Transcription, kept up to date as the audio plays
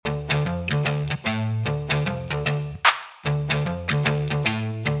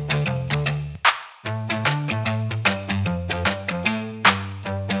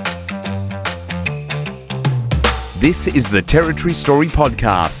This is the Territory Story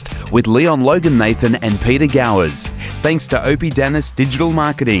Podcast with Leon Logan Nathan and Peter Gowers. Thanks to Opie Dennis Digital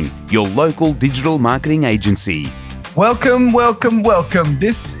Marketing, your local digital marketing agency. Welcome.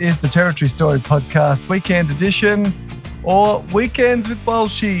 This is the Territory Story Podcast, weekend edition, or Weekends with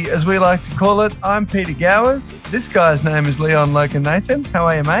Bolshe, as we like to call it. I'm Peter Gowers. This guy's name is Leon Logan Nathan. How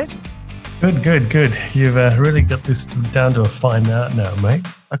are you, mate? Good. You've really got this down to a fine art now, mate.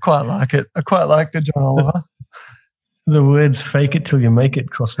 I quite like it. I quite like the John Oliver. The words "fake it till you make it"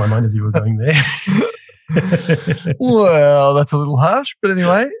 crossed my mind as you were going there. Well, that's a little harsh, but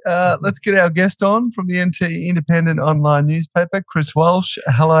anyway, let's get our guest on from the NT Independent Online Newspaper, Chris Walsh.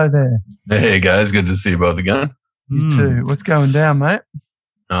 Hello there. Hey guys, good to see you both again. You too. What's going down, mate?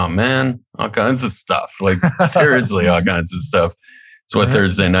 Oh man, all kinds of stuff. Like seriously, all kinds of stuff. It's what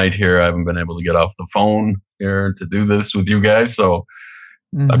Thursday night here. I haven't been able to get off the phone here to do this with you guys, so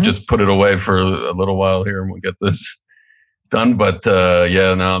I've just put it away for a little while here, and we'll get this done. But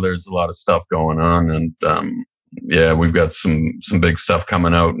now there's a lot of stuff going on, and we've got some big stuff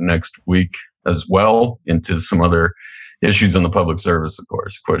coming out next week as well into some other issues in the public service, of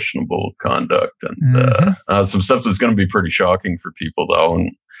course, questionable conduct, and some stuff that's going to be pretty shocking for people, though.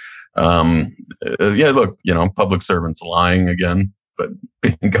 And look, public servants lying again, but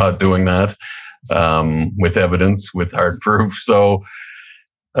being caught doing that with evidence, with hard proof. So.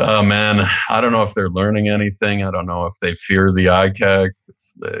 Oh man, I don't know if they're learning anything. I don't know if they fear the ICAC.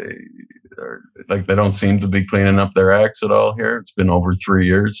 They don't seem to be cleaning up their acts at all here. It's been over 3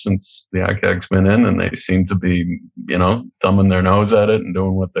 years since the ICAC's been in, and they seem to be, thumbing their nose at it and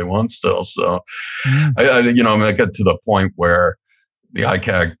doing what they want still. So, I get to the point where the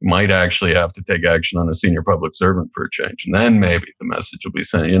ICAC might actually have to take action on a senior public servant for a change, and then maybe the message will be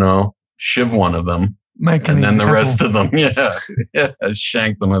saying, shiv one of them. And then the rest of them,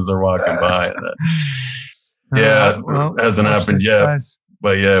 shank them as they're walking by. Hasn't happened yet. Guys.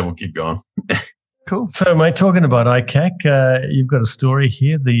 But we'll keep going. Cool. So, mate, talking about ICAC, you've got a story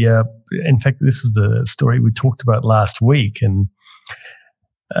here. In fact, this is the story we talked about last week, and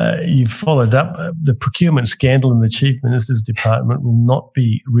you've followed up. The procurement scandal in the Chief Minister's Department will not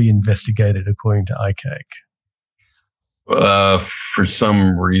be reinvestigated, according to ICAC. For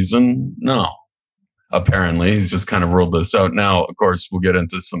some reason, no. Apparently, he's just kind of ruled this out. Now, of course, we'll get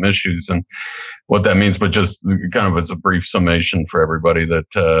into some issues and what that means, but just kind of as a brief summation for everybody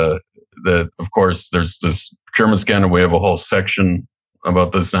that of course, there's this procurement scandal. We have a whole section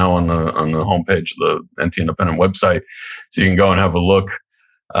about this now on the homepage of the NT Independent website. So you can go and have a look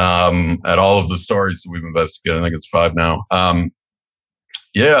at all of the stories that we've investigated. I think it's 5 now.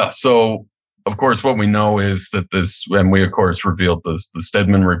 So of course, what we know is that and we of course revealed the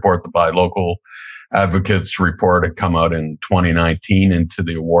Stedman report, the Buy Local Advocates report had come out in 2019 into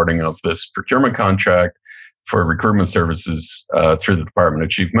the awarding of this procurement contract for recruitment services through the Department of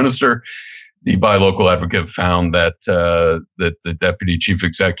Chief Minister. The Buy Local Advocate found that the Deputy Chief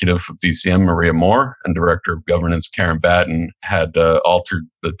Executive of DCM, Maria Moore, and Director of Governance, Karen Batten, had altered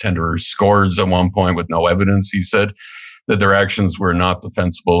the tenderer's scores at one point with no evidence. He said that their actions were not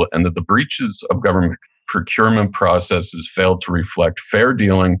defensible and that the breaches of government procurement processes failed to reflect fair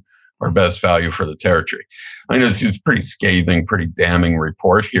dealing or best value for the territory. I mean, it's a pretty scathing, pretty damning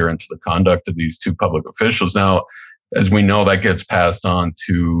report here into the conduct of these two public officials. Now, as we know, that gets passed on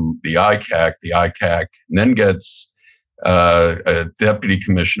to the ICAC. The ICAC then gets a deputy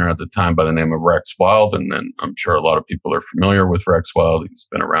commissioner at the time by the name of Rex Wild. And then I'm sure a lot of people are familiar with Rex Wild. He's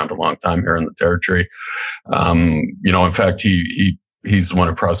been around a long time here in the territory. In fact, he's the one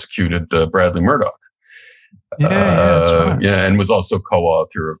who prosecuted Bradley Murdoch. That's right. And was also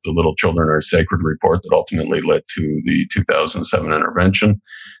co-author of the Little Children Are Sacred report that ultimately led to the 2007 intervention.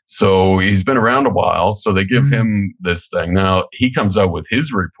 So he's been around a while. So they give him this thing. Now he comes out with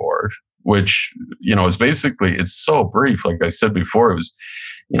his report, which, is basically, it's so brief. Like I said before, it was,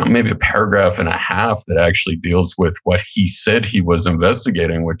 maybe a paragraph and a half that actually deals with what he said he was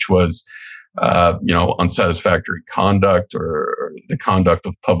investigating, which was, unsatisfactory conduct or the conduct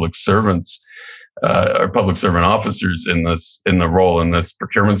of public servants. Or public servant officers in the role in this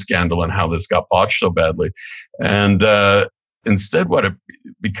procurement scandal and how this got botched so badly. And instead, what it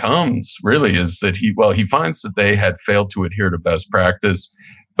becomes really is that he finds that they had failed to adhere to best practice,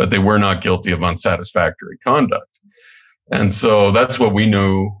 but they were not guilty of unsatisfactory conduct. And so that's what we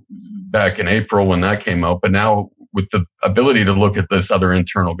knew back in April when that came out. But now with the ability to look at this other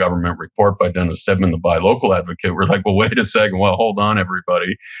internal government report by Dennis Stedman, the Buy Local Advocate, we're like, well, wait a second. Well, hold on,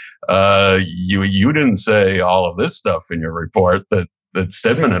 everybody. You didn't say all of this stuff in your report that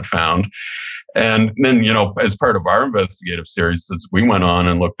Stedman had found. And then, as part of our investigative series, as we went on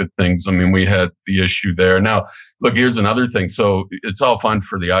and looked at things, I mean, we had the issue there. Now, look, here's another thing. So it's all fun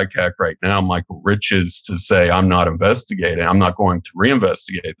for the ICAC right now, Michael Riches, to say, I'm not investigating. I'm not going to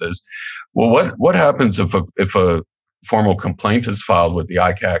reinvestigate this. Well, what happens if a formal complaint is filed with the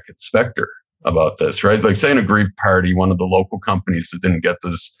ICAC inspector about this, right? Like, say, an aggrieved party, one of the local companies that didn't get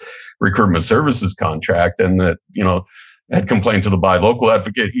this recruitment services contract, and that, had complained to the buy local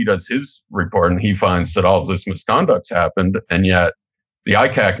advocate. He does his report and he finds that all of this misconduct's happened. And yet the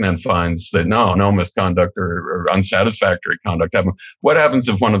ICAC then finds that no misconduct or unsatisfactory conduct happened. What happens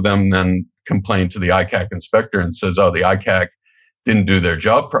if one of them then complained to the ICAC inspector and says, oh, the ICAC didn't do their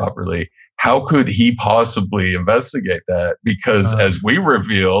job properly? How could he possibly investigate that? Because as we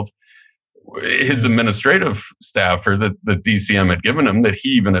revealed, his administrative staffer that the DCM had given him, that he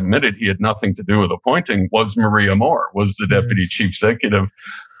even admitted he had nothing to do with appointing, was Maria Moore, was the deputy chief executive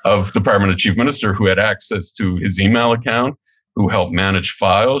of Department of Chief Minister, who had access to his email account, who helped manage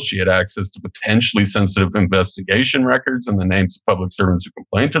files. She had access to potentially sensitive investigation records and the names of public servants who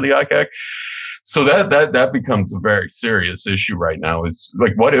complained to the ICAC. So that becomes a very serious issue right now. Is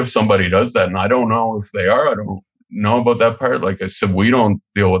like, what if somebody does that? And I don't know if they are. I don't know about that part. Like I said, we don't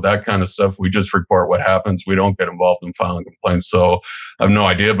deal with that kind of stuff. We just report what happens. We don't get involved in filing complaints. So I have no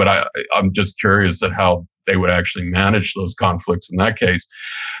idea, but I'm just curious at how they would actually manage those conflicts in that case.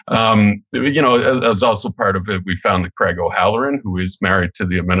 As also part of it, we found that Craig O'Halloran, who is married to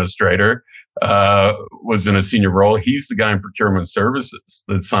the administrator, was in a senior role. He's the guy in procurement services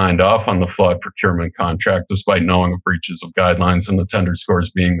that signed off on the flawed procurement contract, despite knowing of breaches of guidelines and the tender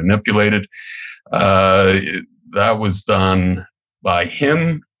scores being manipulated. That was done by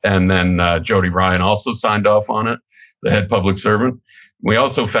him. And then Jody Ryan also signed off on it, the head public servant. We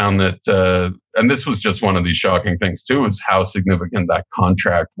also found that, and this was just one of these shocking things too, is how significant that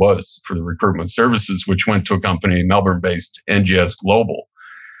contract was for the recruitment services, which went to a company, Melbourne-based NGS Global,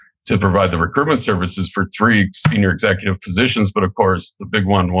 to provide the recruitment services for 3 senior executive positions. But of course, the big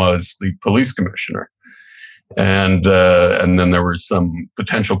one was the police commissioner. And then there were some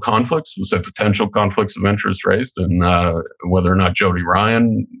potential conflicts. We said potential conflicts of interest raised, and whether or not Jody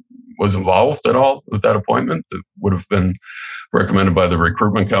Ryan was involved at all with that appointment that would have been recommended by the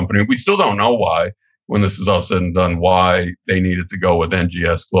recruitment company. We still don't know why, when this is all said and done, why they needed to go with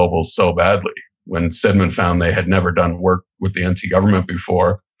NGS Global so badly, when Stedman found they had never done work with the NT government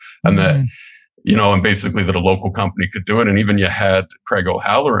before, and that, and basically that a local company could do it. And even you had Craig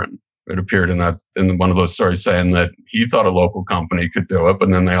O'Halloran, it appeared in one of those stories, saying that he thought a local company could do it,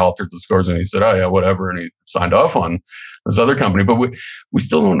 but then they altered the scores and he said, oh yeah, whatever. And he signed off on this other company, but we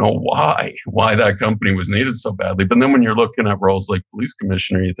still don't know why that company was needed so badly. But then when you're looking at roles like police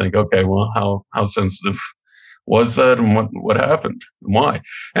commissioner, you think, okay, well, how sensitive was that, and what happened and why?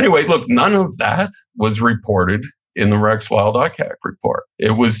 Anyway, look, none of that was reported in the Rex Wild ICAC report.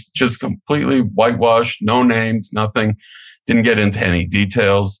 It was just completely whitewashed, no names, nothing, didn't get into any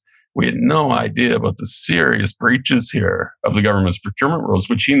details. We had no idea about the serious breaches here of the government's procurement rules,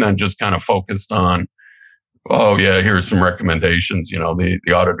 which he then just kind of focused on. Oh yeah, here's some recommendations. The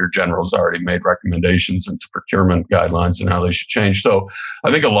Auditor General's already made recommendations into procurement guidelines and how they should change. So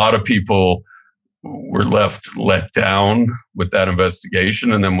I think a lot of people were let down with that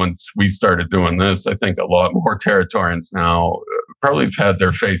investigation. And then once we started doing this, I think a lot more Territorians now probably have had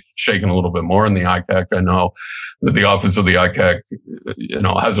their faith shaken a little bit more in the ICAC. I know that the office of the ICAC,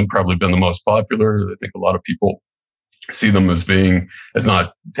 hasn't probably been the most popular. I think a lot of people see them as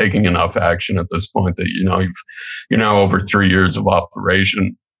not taking enough action at this point. That you're now over 3 years of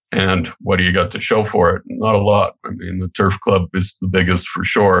operation, and what do you got to show for it? Not a lot. I mean, the Turf Club is the biggest for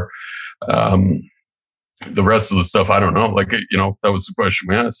sure. The rest of the stuff, I don't know. Like, that was the question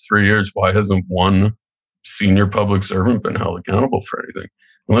we asked. 3 years, why hasn't one senior public servant been held accountable for anything?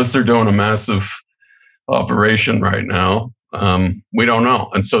 Unless they're doing a massive operation right now, we don't know.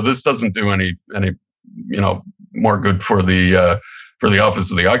 And so this doesn't do any more good for the office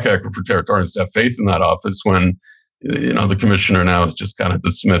of the ICAC or for Territorians to have faith in that office when the commissioner now has just kind of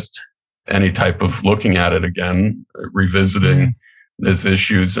dismissed any type of looking at it again, revisiting these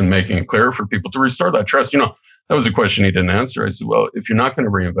issues and making it clear for people to restore that trust. That was a question he didn't answer. I said, well, if you're not going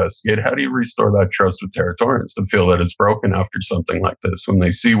to reinvestigate, how do you restore that trust with Territorians to feel that it's broken after something like this when they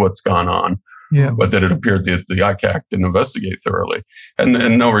see what's gone on? Yeah. But that it appeared that the ICAC didn't investigate thoroughly, and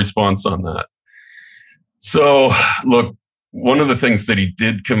no response on that. So, look, one of the things that he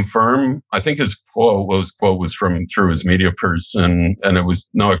did confirm, I think his quote was from through his media person, and it was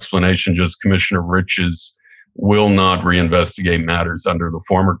no explanation, just Commissioner Riches will not reinvestigate matters under the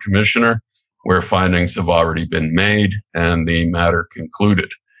former commissioner where findings have already been made and the matter concluded.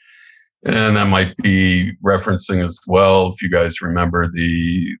 And that might be referencing as well, if you guys remember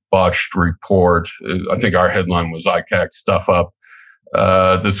the botched report. I think our headline was ICAC stuff up.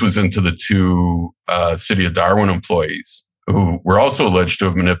 This was into the two City of Darwin employees who were also alleged to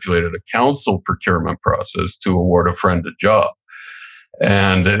have manipulated a council procurement process to award a friend a job.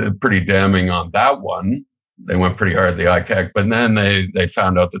 And pretty damning on that one. They went pretty hard at the ICAC, but then they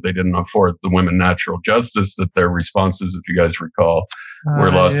found out that they didn't afford the women natural justice, that their responses, if you guys recall,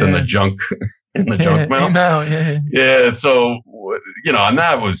 were lost in the junk junk mail. Yeah. So, and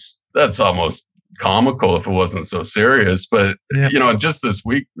that's almost comical if it wasn't so serious. But, just this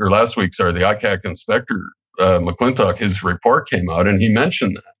week or last week, the ICAC inspector, McClintock, his report came out and he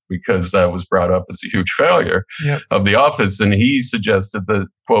mentioned that, because that was brought up as a huge failure of the office. And he suggested that,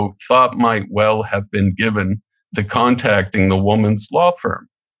 quote, thought might well have been given to contacting the woman's law firm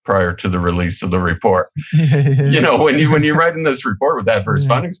prior to the release of the report. When you're writing this report with adverse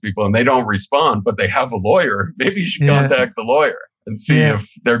findings people and they don't respond, but they have a lawyer, maybe you should contact the lawyer and see if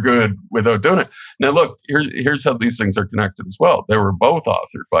they're good without doing it. Now, look, here's how these things are connected as well. They were both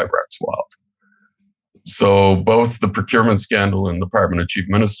authored by Rex Wild. So both the procurement scandal in the Department of Chief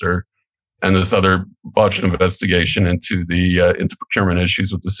Minister and this other botched investigation into into procurement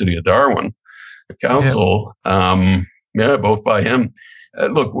issues with the City of Darwin, the council, both by him.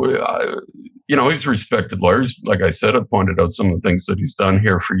 Look, he's a respected lawyer. Like I said, I pointed out some of the things that he's done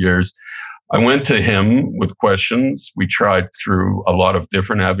here for years. I went to him with questions. We tried through a lot of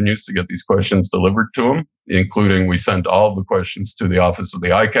different avenues to get these questions delivered to him, including we sent all of the questions to the office of the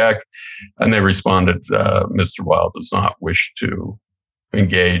ICAC, and they responded, Mr. Wild does not wish to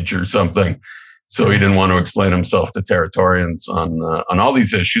engage or something. So he didn't want to explain himself to Territorians on all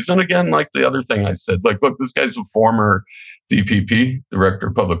these issues. And again, like the other thing I said, look, this guy's a former DPP, Director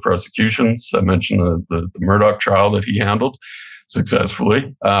of Public Prosecutions. I mentioned the Murdoch trial that he handled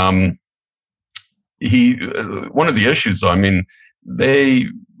successfully. One of the issues, though, they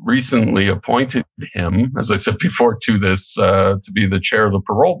recently appointed him, as I said before, to this, to be the chair of the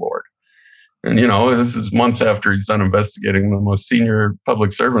parole board. And, this is months after he's done investigating the most senior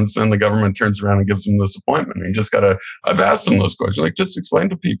public servants, and the government turns around and gives him this appointment. I've asked him those questions, just explain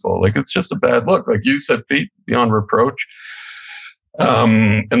to people, it's just a bad look. Like you said, Pete, beyond reproach.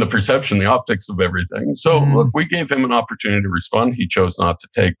 And the perception, the optics of everything. So look, we gave him an opportunity to respond. He chose not to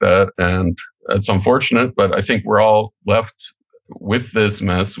take that. And that's unfortunate, but I think we're all left with this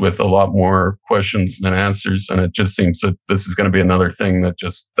mess with a lot more questions than answers. And it just seems that this is going to be another thing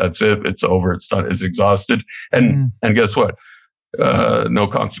that's it. It's over. It's done. It's exhausted. And guess what? No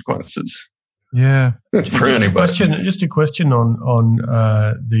consequences. Yeah. For anybody. Just a question on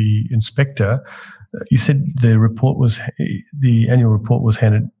the inspector. You said the annual report was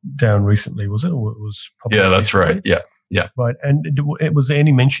handed down recently, was it? Or it was that's right. Yeah. Right. And was there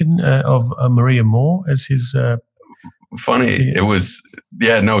any mention of Maria Moore as his? Funny, it was.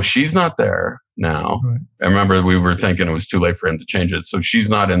 No, she's not there now. Right. I remember we were thinking it was too late for him to change it, so she's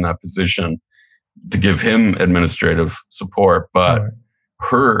not in that position to give him administrative support. But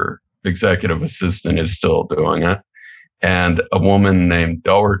her executive assistant is still doing it, and a woman named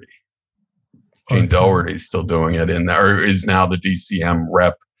Doherty. Jane Doherty is still doing it or is now the DCM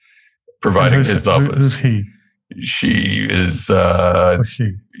rep providing his office. Who's he? She is,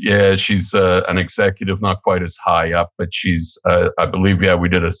 she's an executive, not quite as high up, but she's, I believe, we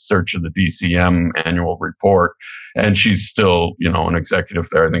did a search of the DCM annual report, and she's still, an executive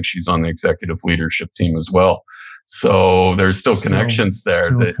there. I think she's on the executive leadership team as well. So there's still connections there.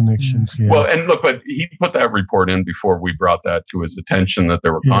 Connections, yeah. Well, and look, but he put that report in before we brought that to his attention, that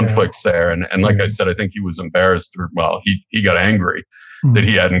there were conflicts there. And like I said, I think he was embarrassed, he got angry that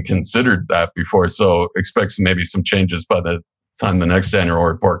he hadn't considered that before. So expects maybe some changes by the time the next annual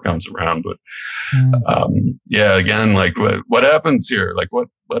report comes around. But again, what happens here?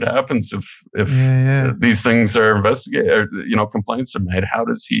 What happens if these things are investigated, complaints are made? How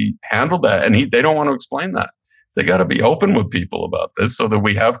does he handle that? And they don't want to explain that. They got to be open with people about this so that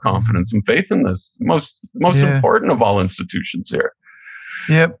we have confidence and faith in this. Most important of all institutions here.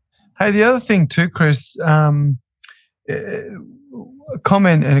 Yep. Hey, the other thing too, Chris, a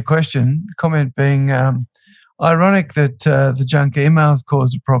comment and a question. Comment being ironic that the junk emails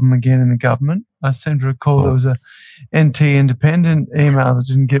caused a problem again in the government. I seem to recall there was a NT Independent email that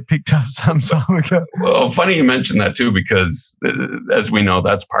didn't get picked up some time ago. Well, funny you mentioned that too, because as we know,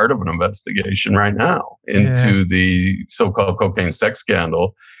 that's part of an investigation right now into the so-called cocaine sex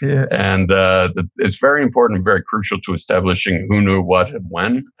scandal. Yeah. And it's very important, very crucial to establishing who knew what and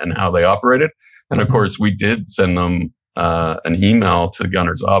when and how they operated. And of course, we did send them an email to the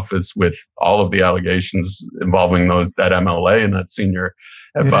gunner's office with all of the allegations involving that MLA and that senior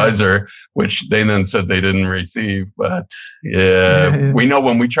advisor, which they then said they didn't receive. But we know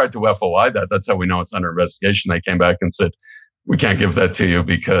when we tried to FOI that's how we know it's under investigation. They came back and said, we can't give that to you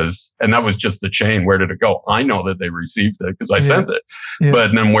and that was just the chain. Where did it go? I know that they received it because I sent it,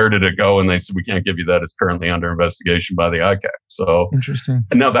 but then where did it go? And they said, we can't give you that. It's currently under investigation by the ICAC. So interesting.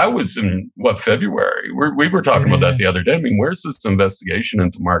 And now that was in February. We were talking about that the other day. I mean, where's this investigation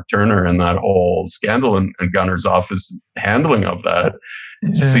into Mark Turner and that whole scandal and Gunner's office handling of that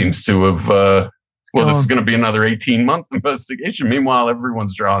seems to have, this is going to be another 18-month investigation. Meanwhile,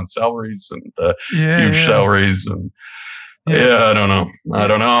 everyone's drawing salaries and huge salaries and, I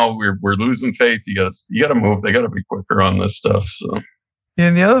don't know. We're losing faith. You got to move. They got to be quicker on this stuff. So. Yeah,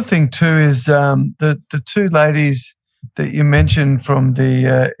 and the other thing too is the two ladies that you mentioned from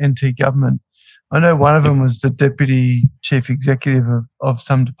the NT government. I know one of them was the deputy chief executive of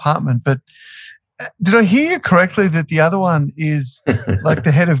some department, but did I hear you correctly that the other one is like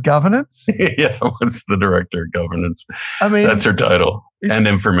the head of governance? Yeah, what's the director of governance? I mean, that's her title and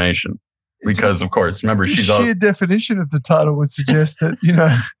information. Because, of course, remember, she's the sheer definition of the title would suggest that,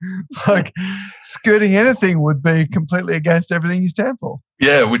 like skirting anything would be completely against everything you stand for.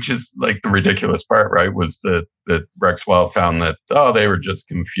 Yeah, which is like the ridiculous part, right? Was that Rex Wild found that, they were just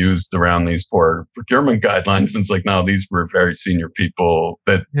confused around these poor procurement guidelines. And it's like, no, these were very senior people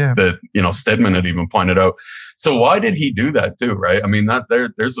that Stedman had even pointed out. So why did he do that too, right? I mean,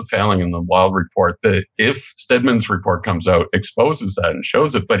 there's a failing in the Wild report that if Stedman's report comes out, exposes that and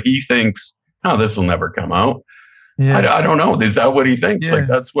shows it, but he thinks, this will never come out. Yeah. I don't know. Is that what he thinks? Yeah. Like,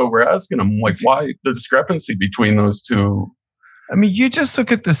 that's what we're asking him. Like, why the discrepancy between those two? I mean, you just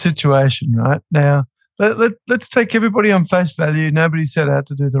look at the situation right now. Let's take everybody on face value. Nobody set out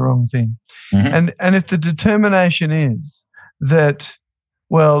to do the wrong thing. Mm-hmm. And if the determination is that,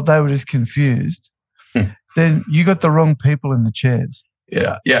 well, they were just confused, then you got the wrong people in the chairs.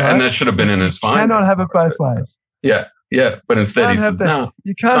 Yeah. Yeah. Right? And that should have been in his finding. You cannot have it both ways. Yeah. Yeah. But instead he says, no.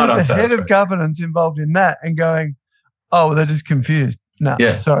 You can't have the head of governance involved in that and going, oh, they're just confused. No,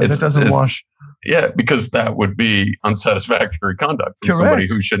 sorry, that doesn't wash. Yeah, because that would be unsatisfactory conduct from somebody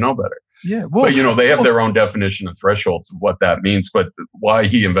who should know better. Yeah, well, but they have their own definition of thresholds of what that means. But why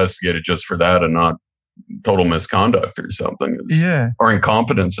he investigated just for that and not total misconduct or something, or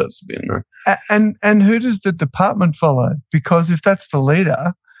incompetence has to be in there. And who does the department follow? Because if that's the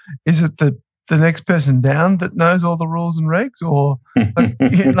leader, is it the next person down that knows all the rules and regs, or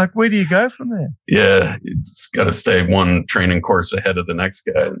like where do you go from there? Yeah, you just got to stay one training course ahead of the next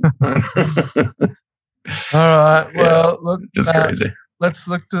guy. All right. Well, look, just crazy. Let's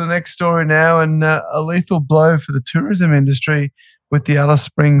look to the next story now, and a lethal blow for the tourism industry with the Alice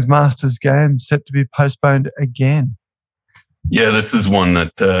Springs Masters Games set to be postponed again. Yeah, this is one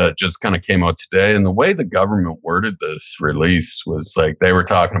that just kind of came out today. And the way the government worded this release was like they were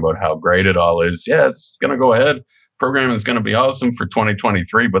talking about how great it all is. Yeah, it's going to go ahead. Program is going to be awesome for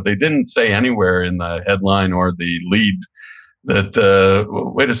 2023. But they didn't say anywhere in the headline or the lead that,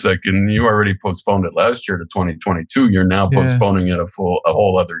 wait a second, you already postponed it last year to 2022. You're now postponing it a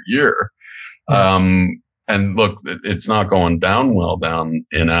whole other year. Yeah. And look, it's not going down well down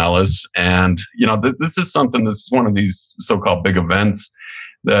in Alice. And, this is one of these so-called big events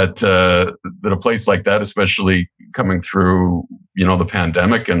that a place like that, especially coming through, the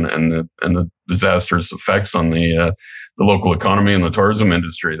pandemic and the disastrous effects on the local economy and the tourism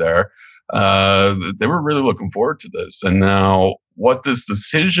industry there, they were really looking forward to this. And now what this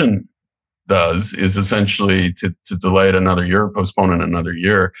decision does is essentially to delay it another year, postpone it another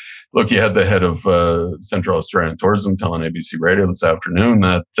year. Look, you had the head of Central Australian Tourism telling ABC Radio this afternoon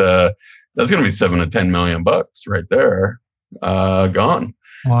that that's going to be $7 to $10 million right there, gone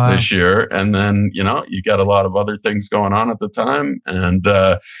this year. And then you got a lot of other things going on at the time. And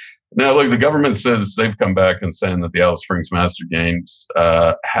now, look, the government says they've come back and saying that the Alice Springs Master Games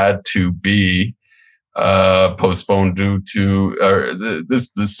had to be postponed due to this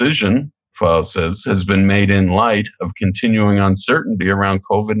decision. File says has been made in light of continuing uncertainty around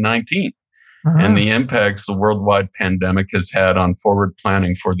COVID-19 and the impacts the worldwide pandemic has had on forward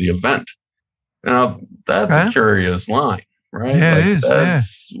planning for the event. Now, that's a curious line, right? Yeah, it is.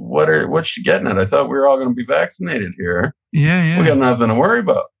 That's what's she getting at? I thought we were all going to be vaccinated here. Yeah. We got nothing to worry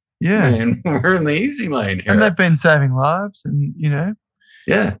about. Yeah. I mean, we're in the easy lane here. And they've been saving lives and,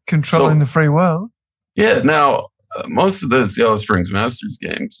 controlling the free world. Yeah. Now, most of this Alice Springs Masters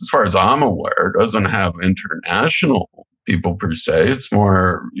Games, as far as I'm aware, doesn't have international people per se. It's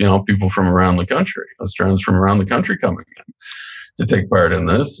more, people from around the country, Australians from around the country coming in to take part in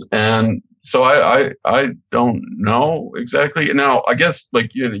this. And, So I don't know exactly. Now, I guess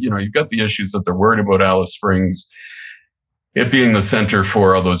like, you've got the issues that they're worried about Alice Springs, it being the center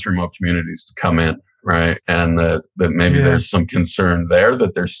for all those remote communities to come in, right? And that maybe there's some concern there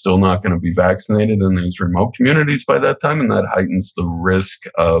that they're still not going to be vaccinated in these remote communities by that time. And that heightens the risk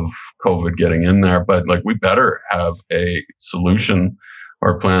of COVID getting in there. But like, we better have a solution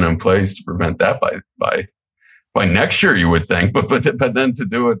or plan in place to prevent that by next year, you would think, but then to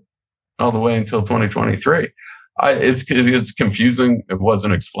do it all the way until 2023. It's confusing. It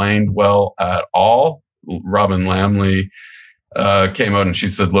wasn't explained well at all. Robin Lamley came out and she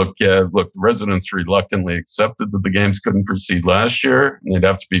said, look, the residents reluctantly accepted that the games couldn't proceed last year and they'd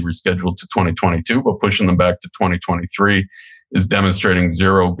have to be rescheduled to 2022, but pushing them back to 2023 is demonstrating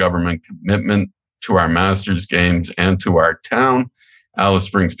zero government commitment to our Masters games and to our town. Alice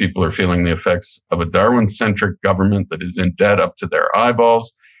Springs people are feeling the effects of a Darwin-centric government that is in debt up to their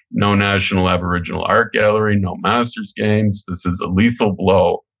eyeballs. No National Aboriginal Art Gallery, no Masters games. This is a lethal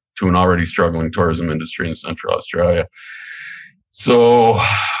blow to an already struggling tourism industry in Central Australia. So,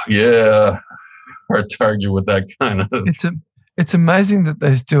 yeah, hard to argue with that kind of. It's amazing that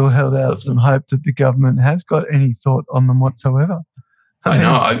they still held out some hope that the government has got any thought on them whatsoever. I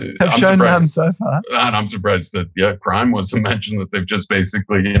know. Have shown none so far. And I'm surprised that, crime wasn't mentioned, that they've just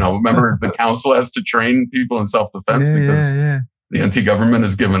basically, remember the council has to train people in self-defense because the anti-government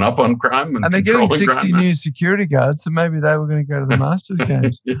has given up on crime. And they're getting 60 new security guards, so maybe they were going to go to the Masters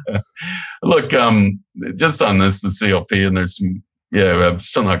games. Look, just on this, the CLP, and there's some, I'm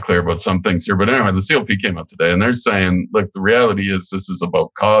still not clear about some things here. But anyway, the CLP came out today and they're saying, look, the reality is this is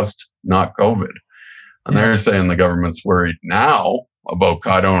about cost, not COVID. And they're saying the government's worried now about,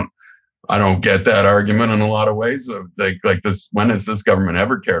 I don't get that argument in a lot of ways. Like this, when has this government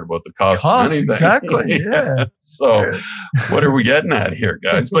ever cared about the cost of anything? Exactly. Yeah. So what are we getting at here,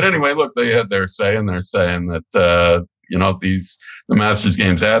 guys? But anyway, look, they had their say, and they're saying that, the Masters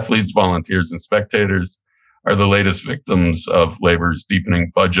Games athletes, volunteers, and spectators are the latest victims of Labor's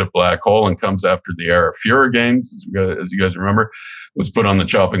deepening budget black hole, and comes after the era of Furor Games, as you guys remember, was put on the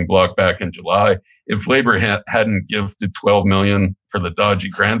chopping block back in July. If Labor hadn't gifted $12 million for the dodgy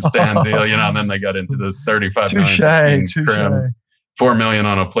grandstand deal, and then they got into this $35 million crims, $4 million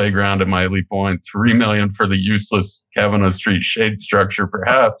on a playground at Miley Point, $3 million for the useless Kavanagh Street shade structure,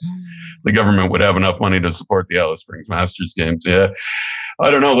 perhaps the government would have enough money to support the Alice Springs Masters Games. Yeah. I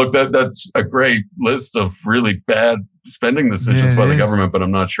don't know. Look, that's a great list of really bad spending decisions by the government, but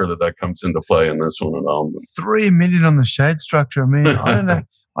I'm not sure that comes into play in this one at all. $3 million on the shade structure. I mean,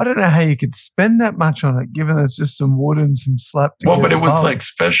 I don't know how you could spend that much on it, given it's just some wood and some slap together. Well, but it was like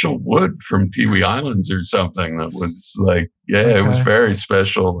special wood from Tiwi Islands or something that was like, it was very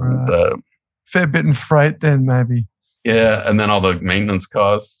special. Right. And fair bit in freight then, maybe. Yeah, and then all the maintenance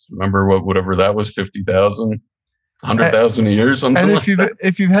costs. Remember whatever that was, 50,000, 100,000 a year, something. And if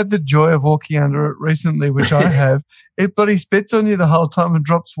if you've had the joy of walking under it recently, which I have, it bloody spits on you the whole time and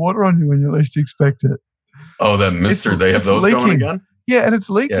drops water on you when you least expect it. Oh, that mister! They have those leaking. Going again. Yeah, and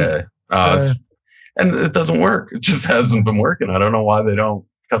it's leaking. Yeah, and it doesn't work. It just hasn't been working. I don't know why they don't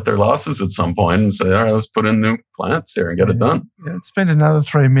cut their losses at some point and say, all right, let's put in new plants here and get it done. Yeah, spend another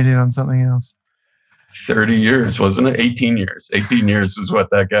 $3 million on something else. 30 years, wasn't it? 18 years. 18 years is what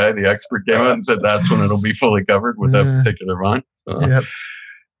that guy, the expert, came out and said that's when it'll be fully covered with that particular vine. Yep.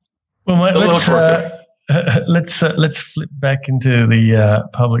 Well, mate, let's flip back into the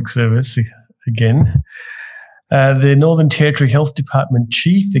public service again. The Northern Territory Health Department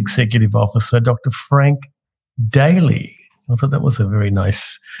Chief Executive Officer, Dr. Frank Daly, I thought that was a very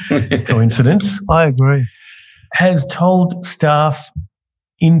nice coincidence. I agree. Has told staff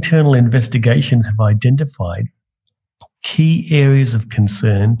internal investigations have identified key areas of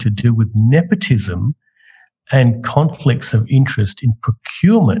concern to do with nepotism and conflicts of interest in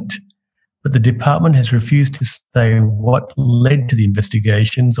procurement, but the department has refused to say what led to the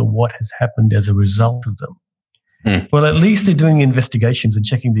investigations or what has happened as a result of them. Well, at least they're doing investigations and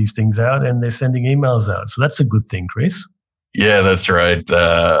checking these things out, and they're sending emails out. So that's a good thing, Chris. Yeah, that's right.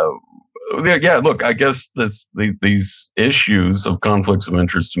 Look, I guess these issues of conflicts of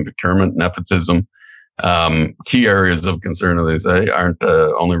interest in procurement, nepotism, key areas of concern, as they say, aren't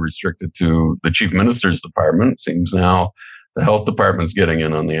only restricted to the Chief Minister's department. It seems now the health department's getting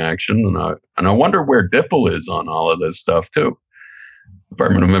in on the action, and I wonder where DIPL is on all of this stuff too.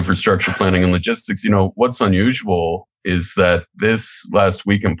 Department of Infrastructure Planning and Logistics. What's unusual is that this last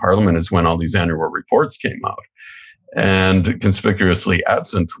week in Parliament is when all these annual reports came out. And conspicuously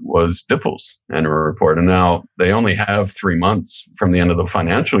absent was DIPL's annual report. And now they only have 3 months from the end of the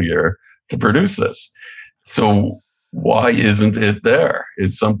financial year to produce this. So why isn't it there?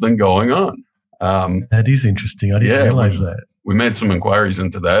 Is something going on? That is interesting. I didn't realize that. We made some inquiries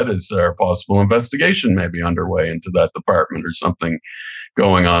into that. Is there a possible investigation maybe underway into that department or something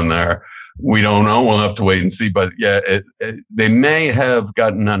going on there? We don't know. We'll have to wait and see. But yeah, they may have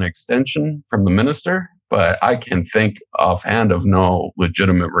gotten an extension from the minister, but I can think offhand of no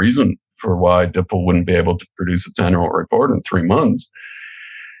legitimate reason for why DIPL wouldn't be able to produce its annual report in 3 months.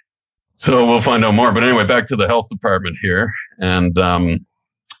 So we'll find out more. But anyway, back to the health department here and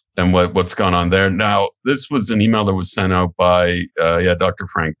what's gone on there. Now, this was an email that was sent out by Dr.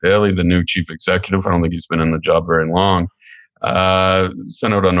 Frank Daly, the new chief executive. I don't think he's been in the job very long.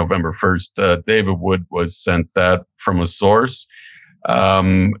 Sent out on November 1st. David Wood was sent that from a source.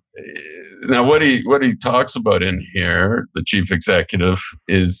 Now, what he talks about in here, the chief executive,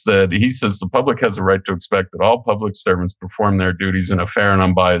 is that he says the public has a right to expect that all public servants perform their duties in a fair and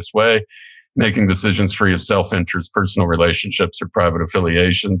unbiased way, making decisions free of self-interest, personal relationships, or private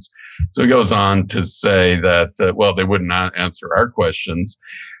affiliations. So he goes on to say that, they wouldn't answer our questions.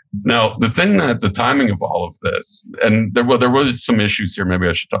 Now, the thing that the timing of all of this, and there was some issues here. Maybe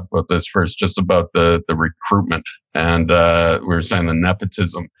I should talk about this first, just about the recruitment. And we were saying the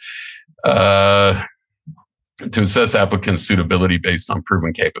nepotism. To assess applicants' suitability based on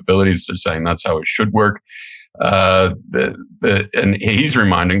proven capabilities, they're saying that's how it should work. And he's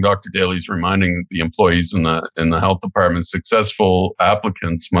reminding, Dr. Daly's reminding the employees in the health department, successful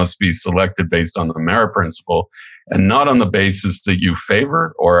applicants must be selected based on the merit principle and not on the basis that you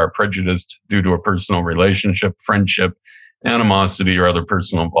favor or are prejudiced due to a personal relationship, friendship, animosity, or other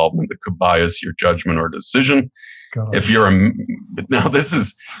personal involvement that could bias your judgment or decision. Gosh. If you're a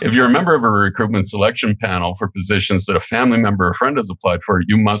member of a recruitment selection panel for positions that a family member or friend has applied for,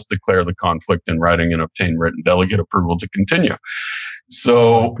 you must declare the conflict in writing and obtain written delegate approval to continue.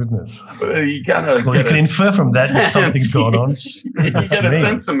 So, goodness, you kind of you can infer from that something's going on. You get a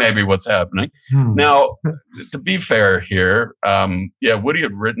sense of maybe what's happening. Now, to be fair here, Woody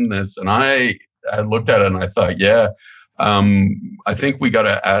had written this, and I looked at it and I thought, I think we got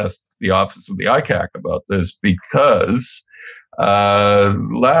to ask the Office of the ICAC about this because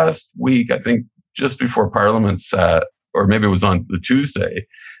last week, I think just before Parliament sat, or maybe it was on the Tuesday,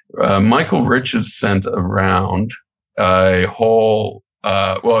 Michael Riches sent around a whole,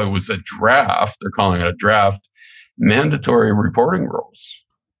 it was a draft, they're calling it a draft, mandatory reporting rules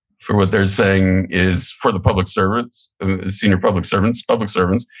for what they're saying is for the public servants, senior public servants,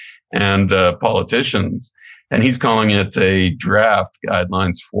 and politicians. And he's calling it a draft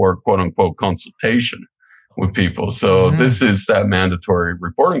guidelines for quote unquote consultation with people. So this is that mandatory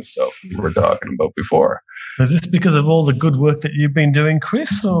reporting stuff we were talking about before. Is this because of all the good work that you've been doing,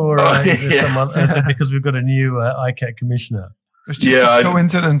 Chris, or is it because we've got a new ICAC commissioner? It's just a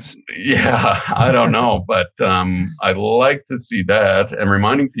coincidence. Yeah, I don't know, but I'd like to see that and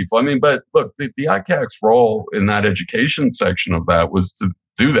reminding people. But look, the ICAC's role in that education section of that was to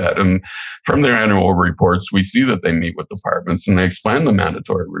do that. And from their annual reports, we see that they meet with departments and they explain the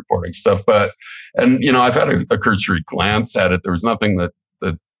mandatory reporting stuff. I've had a cursory glance at it. There was nothing that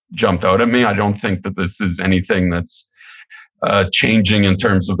jumped out at me. I don't think that this is anything that's changing in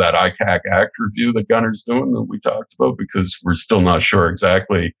terms of that ICAC Act review that Gunner's doing that we talked about, because we're still not sure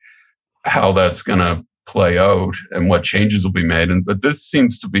exactly how that's going to play out and what changes will be made. But this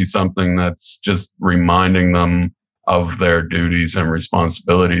seems to be something that's just reminding them of their duties and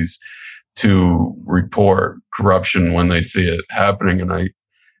responsibilities to report corruption when they see it happening. And I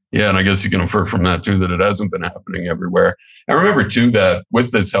guess you can infer from that too that it hasn't been happening everywhere. And remember too that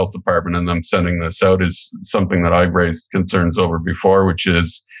with this health department and them sending this out is something that I've raised concerns over before, which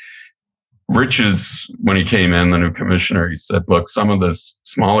is Riches, when he came in, the new commissioner, he said, look, some of this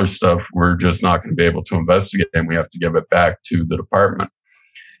smaller stuff, we're just not going to be able to investigate and we have to give it back to the department.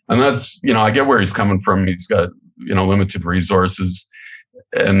 And that's, I get where he's coming from. He's got, limited resources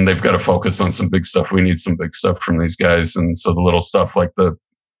and they've got to focus on some big stuff. We need some big stuff from these guys. And so the little stuff like the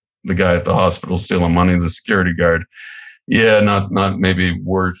guy at the hospital stealing money, the security guard, not maybe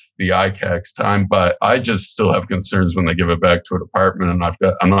worth the ICAC's time, but I just still have concerns when they give it back to a department. And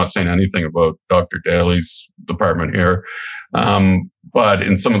I'm not saying anything about Dr. Daly's department here. But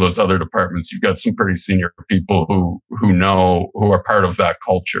in some of those other departments, you've got some pretty senior people who are part of that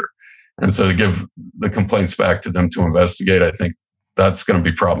culture. And so to give the complaints back to them to investigate, I think that's going to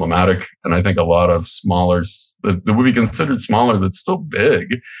be problematic. And I think a lot of smaller, that would be considered smaller, that's still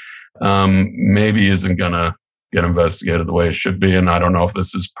big, maybe isn't going to get investigated the way it should be. And I don't know if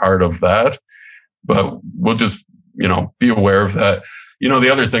this is part of that, but we'll just, be aware of that.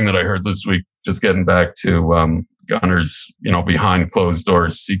 The other thing that I heard this week, just getting back to Gunner's, behind closed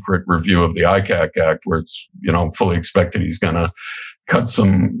doors secret review of the ICAC Act, where it's, fully expected he's going to cut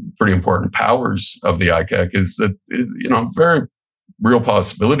some pretty important powers of the ICAC, is that, very real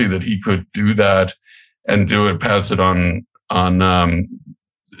possibility that he could do that and pass it on kind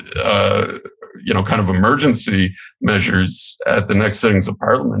of emergency measures at the next sittings of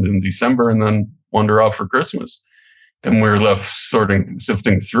Parliament in December, and then wander off for Christmas. And we're left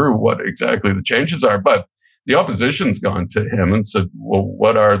sifting through what exactly the changes are. But the opposition's gone to him and said, well,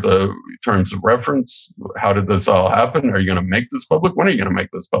 what are the terms of reference? How did this all happen? Are you going to make this public? When are you going to make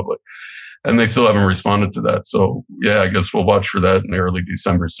this public? And they still haven't responded to that. So, I guess we'll watch for that in the early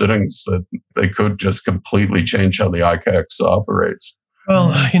December sittings, that they could just completely change how the ICAC operates. Well,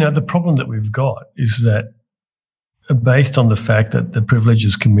 the problem that we've got is that based on the fact that the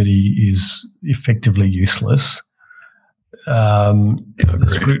Privileges Committee is effectively useless,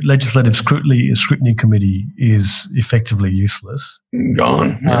 the Legislative Scrutiny Committee is effectively useless.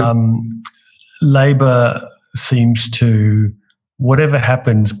 Gone. Yeah. Labor seems to, whatever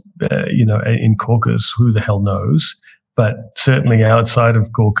happens, in caucus, who the hell knows? But certainly outside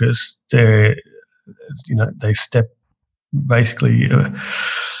of caucus, they step basically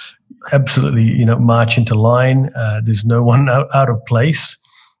absolutely, march into line. There's no one out of place.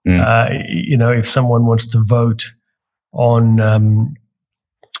 If someone wants to vote on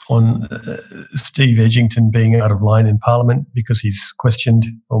Steve Edgington being out of line in Parliament because he's questioned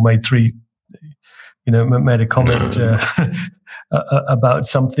or made a comment about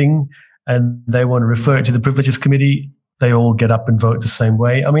something, and they want to refer it to the Privileges Committee, they all get up and vote the same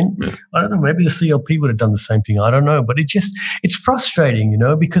way. I mean, I don't know, maybe the CLP would have done the same thing. I don't know. But it's frustrating,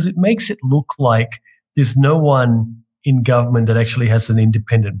 because it makes it look like there's no one in government that actually has an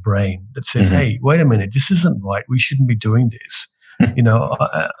independent brain that says, hey, wait a minute, this isn't right. We shouldn't be doing this.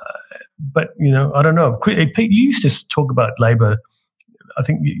 But I don't know. Pete, you used to talk about Labor. I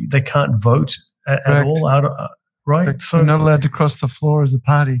think they can't vote at all, right? Correct. So not allowed to cross the floor as a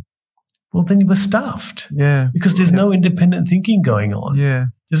party. Well, then you were stuffed. Yeah. Because there's no independent thinking going on. Yeah.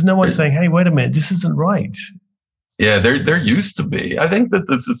 There's no one saying, hey, wait a minute, this isn't right. Yeah, there used to be. I think that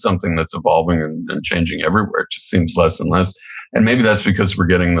this is something that's evolving and changing everywhere. It just seems less and less. And maybe that's because we're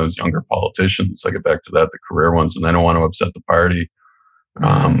getting those younger politicians. I get back to that, the career ones, and they don't want to upset the party.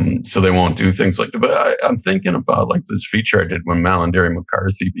 So they won't do things like that. But I'm thinking about like this feature I did when Malanderi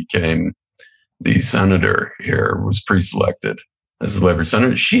McCarthy became the senator here, was pre-selected as the Labour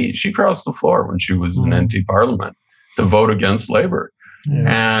senator. She crossed the floor when she was in NT Parliament to vote against Labour.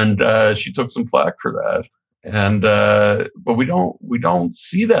 Yeah. And she took some flack for that. And but we don't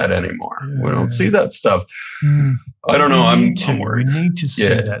see that anymore. Yeah. We don't see that stuff. I don't know. I'm worried. We need to see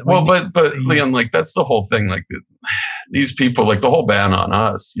that. But Leon, like that's the whole thing. Like these people, like the whole ban on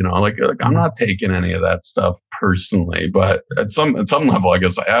us. Like I'm not taking any of that stuff personally, but at some level, I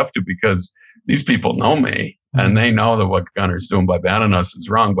guess I have to, because these people know me and they know that what Gunner's doing by banning us is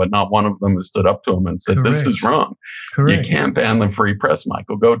wrong. But not one of them has stood up to him and said, "This is wrong. Correct. You can't ban the free press,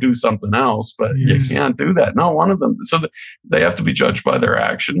 Michael. Go do something else, but you can't do that." No, one of them. So they have to be judged by their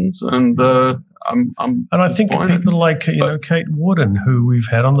actions, and I'm and I think people like Kate Warden, who we've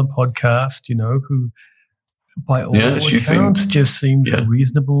had on the podcast, who by all accounts just seems a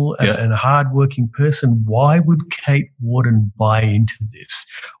reasonable and a hardworking person. Why would Kate Warden buy into this?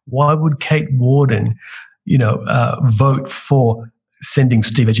 Why would Kate Warden, vote for sending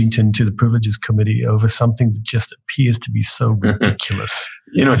Steve Edgington to the Privileges Committee over something that just appears to be so ridiculous?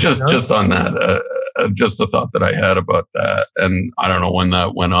 Just on that, just a thought that I had about that, and I don't know when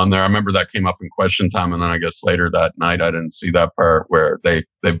that went on there. I remember that came up in question time, and then I guess later that night I didn't see that part where they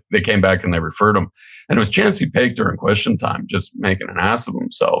came back and they referred him, and it was Chancey Pake during question time just making an ass of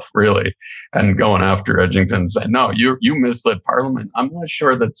himself, really, and going after Edgington and saying, "No, you misled Parliament." I'm not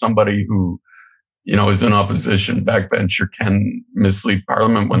sure that somebody who is in opposition, backbencher, can mislead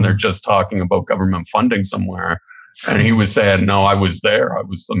Parliament when they're just talking about government funding somewhere. And he was saying, no, I was there. I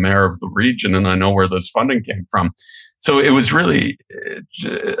was the mayor of the region and I know where this funding came from. So it was really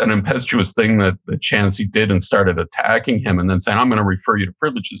an impetuous thing that Chancey did, and started attacking him and then saying, I'm going to refer you to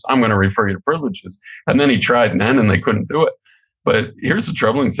privileges. I'm going to refer you to privileges. And then he tried and they couldn't do it. But here's the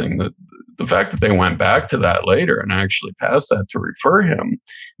troubling thing, that the fact that they went back to that later and actually passed that to refer him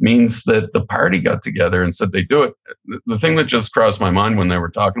means that the party got together and said they do it. The thing that just crossed my mind when they were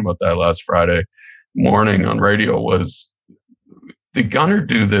talking about that last Friday morning on radio was, did Gunner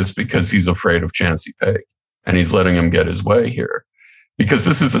do this because he's afraid of Chancey Pake and he's letting him get his way here? Because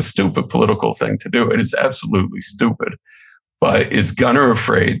this is a stupid political thing to do. It is absolutely stupid. But is Gunner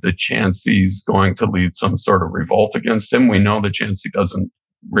afraid that Chancey's going to lead some sort of revolt against him? We know that Chancey doesn't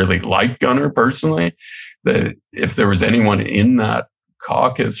really like Gunner personally. that if there was anyone in that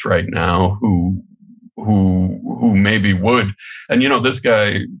caucus right now who maybe would, and this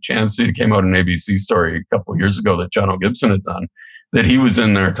guy Chancey came out an ABC story a couple of years ago that John O'Gibson had done, that he was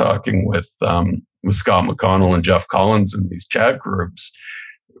in there talking with Scott McConnell and Jeff Collins in these chat groups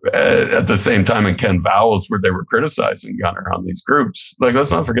at the same time, and Ken Vowles, where they were criticizing Gunner on these groups. Like,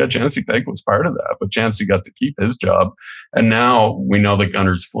 let's not forget, Chancey Pake was part of that, but Chancey got to keep his job. And now we know that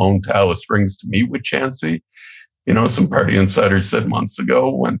Gunner's flown to Alice Springs to meet with Chancey. Some party insiders said months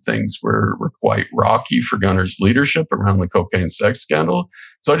ago, when things were quite rocky for Gunner's leadership around the cocaine sex scandal.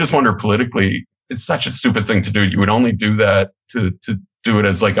 So I just wonder, politically, it's such a stupid thing to do. You would only do that to do it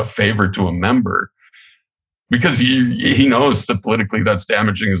as like a favor to a member, because he knows that politically that's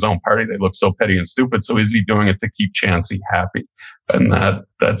damaging his own party. They look so petty and stupid. So is he doing it to keep Chancey happy? And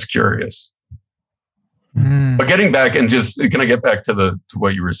that's curious. But getting back, and just, can I get back to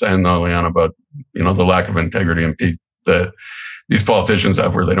what you were saying though, Leon, about, the lack of integrity and that these politicians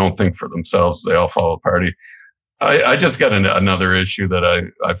have, where they don't think for themselves. They all follow party. I just got another issue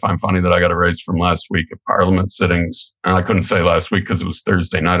that I find funny that I got to raise from last week at Parliament sittings. And I couldn't say last week because it was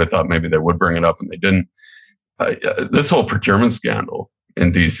Thursday night. I thought maybe they would bring it up, and they didn't. This whole procurement scandal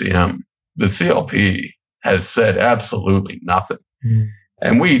in DCM, the CLP has said absolutely nothing.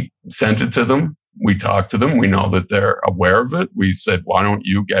 And we sent it to them. We talked to them. We know that they're aware of it. We said, why don't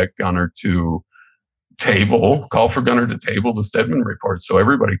you get Gunner to call for Gunner to table the Stedman report so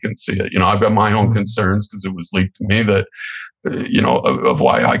everybody can see it. I've got my own concerns because it was leaked to me that, of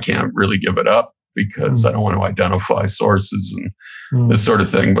why I can't really give it up, because I don't want to identify sources and this sort of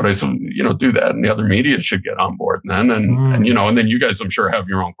thing. But I said, do that, and the other media should get on board then. And then you guys, I'm sure, have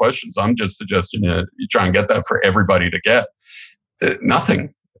your own questions. I'm just suggesting you try and get that for everybody to get.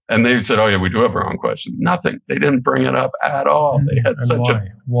 Nothing. And they said, oh yeah, we do have our own question. Nothing. They didn't bring it up at all. They had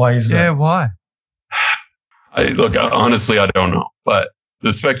why is that? Yeah, why? Honestly, I don't know. But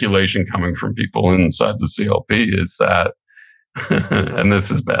the speculation coming from people inside the CLP is that, and this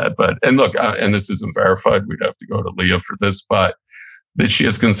is bad, and this isn't verified. We'd have to go to Leah for this, but that she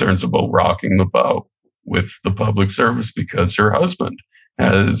has concerns about rocking the boat with the public service because her husband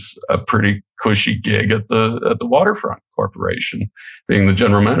has a pretty cushy gig at the Waterfront Corporation, being the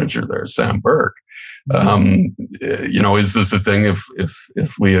general manager there, Sam Burke. Is this a thing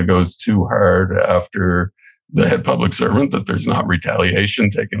if Leah goes too hard after the head public servant, that there's not retaliation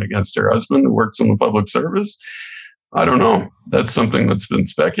taken against her husband who works in the public service? I don't know. That's something that's been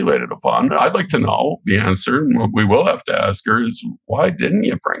speculated upon. I'd like to know the answer. And what we will have to ask her is, why didn't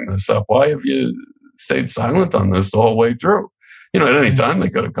you bring this up? Why have you stayed silent on this the whole way through? At any time they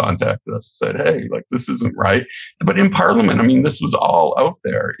could have contacted us and said, hey, this isn't right. But in Parliament, this was all out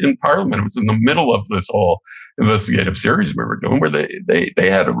there. In Parliament, it was in the middle of this whole investigative series we were doing, where they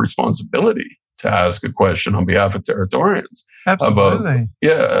had a responsibility to ask a question on behalf of Territorians about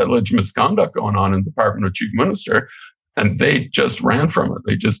alleged misconduct going on in the Department of Chief Minister, and they just ran from it.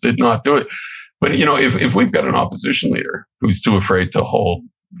 They just did not do it. But if we've got an opposition leader who's too afraid to hold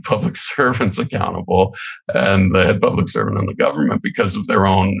public servants accountable, and the head public servant in the government, because of their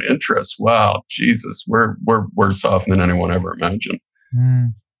own interests, wow, Jesus, we're worse off than anyone ever imagined.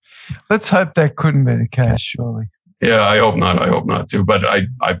 Let's hope that couldn't be the case, surely. Yeah, I hope not. I hope not too. But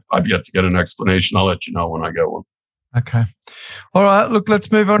I've yet to get an explanation. I'll let you know when I get one. Okay. All right. Look,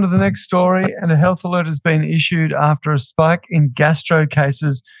 let's move on to the next story. And a health alert has been issued after a spike in gastro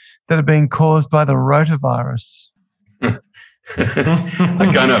cases that are being caused by the rotavirus. I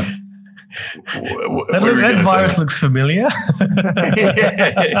kind of. That virus looks familiar.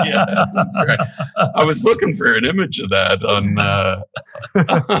 Yeah, that's right. I was looking for an image of that on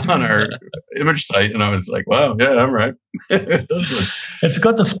our image site, and I was like, "Wow, yeah, I'm right." It does look. It's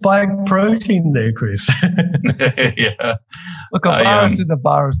got the spike protein there, Chris. Yeah. Look, a virus is a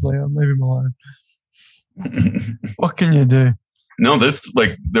virus, Leon. Leave him alone. What can you do? No,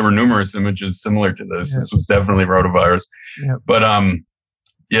 there were numerous images similar to this. Yep. This was definitely rotavirus. Yep. But I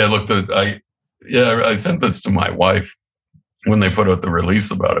sent this to my wife when they put out the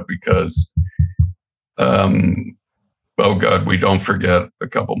release about it, because oh God, we don't forget a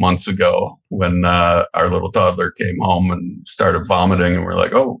couple months ago when our little toddler came home and started vomiting, and we're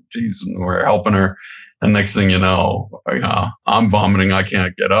like, oh geez, and we're helping her. And next thing you know, I'm vomiting. I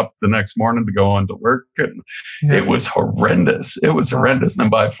can't get up the next morning to go on to work. And It was horrendous. It was horrendous. And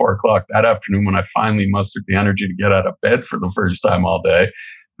then by 4:00 that afternoon, when I finally mustered the energy to get out of bed for the first time all day,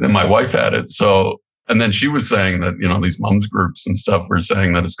 then my wife had it. So, and then she was saying that, these moms groups and stuff were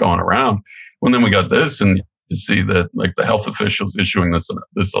saying that it's going around. Well, then we got this, and You see that like the health officials issuing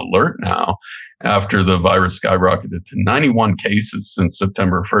this alert now after the virus skyrocketed to 91 cases since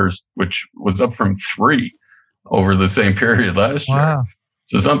September 1st, which was up from 3 over the same period last year.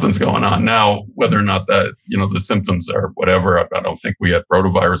 So something's going on now. Whether or not that, the symptoms are whatever, I don't think we had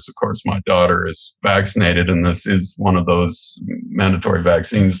rotavirus. Of course, my daughter is vaccinated, and this is one of those mandatory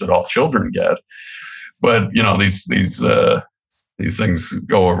vaccines that all children get. But these things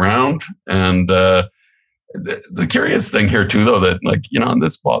go around, and the curious thing here too, though, that and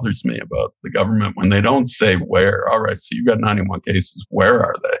this bothers me about the government when they don't say where. All right, so you got 91 cases. Where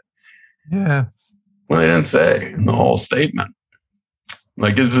are they? Yeah. Well, they didn't say in the whole statement.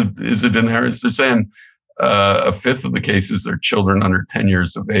 Like, is it in there? They're saying a fifth of the cases are children under 10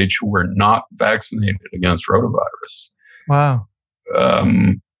 years of age who were not vaccinated against rotavirus. Wow.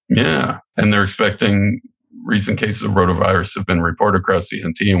 Yeah. And they're expecting recent cases of rotavirus have been reported across the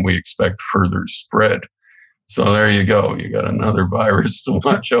NT, and we expect further spread. So there you go. You got another virus to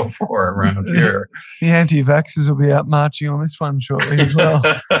watch out for around here. The anti-vaxxers will be out marching on this one shortly as well.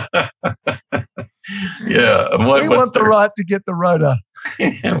 Yeah. We want the right to get the rota.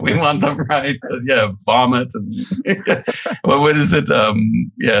 Yeah, we want the right to vomit. And what is it?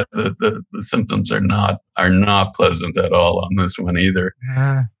 The symptoms are not pleasant at all on this one either.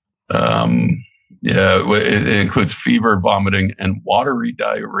 It includes fever, vomiting, and watery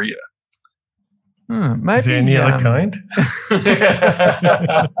diarrhea. Maybe, is there any other kind?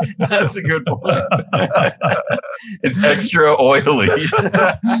 That's a good one. It's extra oily.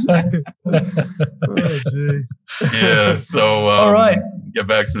 Oh, gee. Yeah, so all right. Get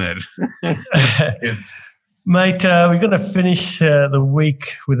vaccinated. Mate, we're going to finish the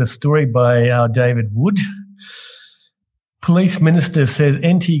week with a story by our David Wood. Police Minister says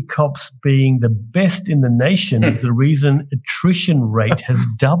NT cops being the best in the nation is the reason attrition rate has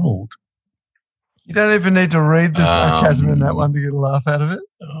doubled. You don't even need to read the sarcasm in that one to get a laugh out of it.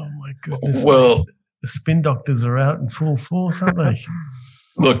 Oh, my goodness. Well, the spin doctors are out in full force, aren't they?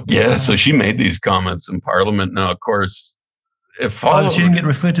 Look, so she made these comments in Parliament. Now, of course, she didn't get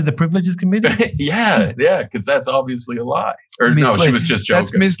referred to the Privileges Committee? Yeah, because that's obviously a lie. Or no, she was just joking.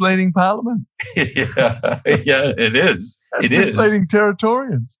 That's misleading Parliament. Yeah, it is. That's misleading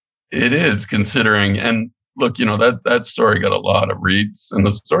Territorians. It is, considering, and look, that story got a lot of reads, and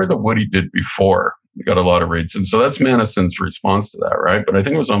the story that Woody did before got a lot of reads. And so that's Manison's response to that, right? But I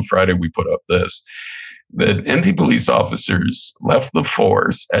think it was on Friday we put up this, that NT police officers left the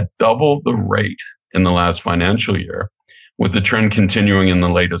force at double the rate in the last financial year, with the trend continuing in the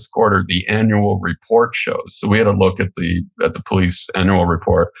latest quarter, the annual report shows. So we had a look at the police annual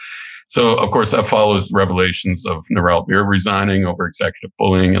report. So, of course, that follows the revelations of Narelle Beer resigning over executive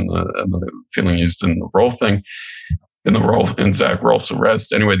bullying and the feeling used in the Rolfe thing, in Zach Rolfe's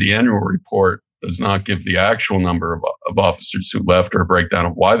arrest. Anyway, the annual report does not give the actual number of officers who left or a breakdown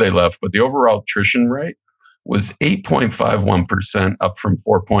of why they left, but the overall attrition rate was 8.51%, up from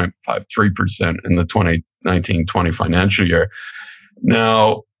 4.53% in the 2019-20 financial year.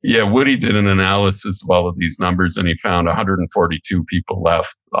 Now, Woody did an analysis of all of these numbers, and he found 142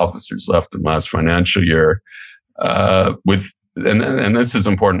 officers left in last financial year, and this is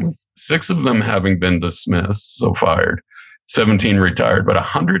important, with 6 of them having been dismissed, so fired, 17 retired, but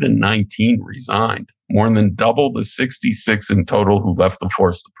 119 resigned, more than double the 66 in total who left the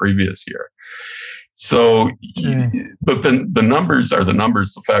force the previous year. So, but the numbers are the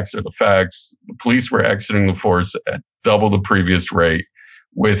numbers, the facts are the facts. The police were exiting the force at double the previous rate,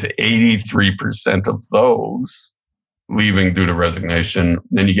 with 83% of those leaving due to resignation.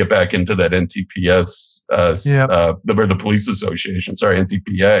 Then you get back into that NTPS, the Police Association,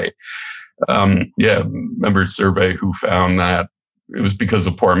 NTPA, member survey, who found that it was because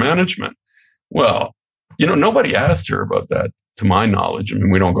of poor management. Well, nobody asked her about that, to my knowledge. I mean,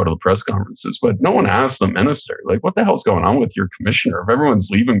 we don't go to the press conferences, but no one asked the minister, like, what the hell's going on with your commissioner? If everyone's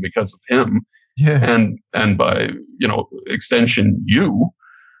leaving because of him, and by, extension, you,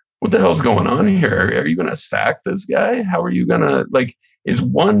 what the hell's going on here? Are you going to sack this guy? How are you going to, is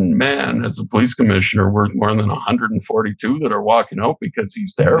one man as a police commissioner worth more than 142 that are walking out because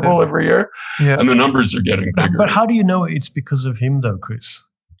he's terrible every year? Yeah. And the numbers are getting bigger. But how do you know it's because of him, though, Chris?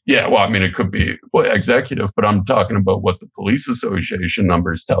 Yeah, well, I mean, it could be executive, but I'm talking about what the Police Association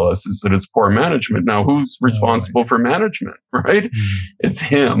numbers tell us is that it's poor management. Now, who's responsible for management, right? Mm-hmm. It's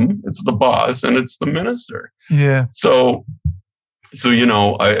him, it's the boss, and it's the minister. Yeah. So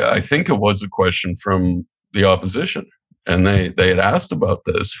I think it was a question from the opposition, and they had asked about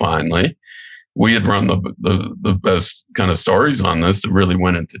this finally. We had run the best kind of stories on this that really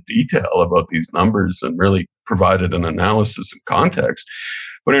went into detail about these numbers and really provided an analysis and context.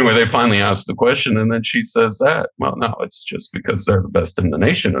 But anyway, they finally asked the question, and then she says that, well, no, it's just because they're the best in the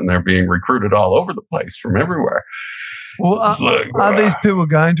nation and they're being recruited all over the place from everywhere. Well, are these people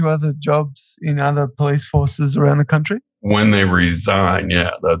going to other jobs in other police forces around the country? When they resign,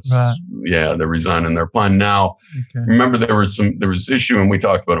 yeah, they're resigning their plan. Now, remember there was issue, and we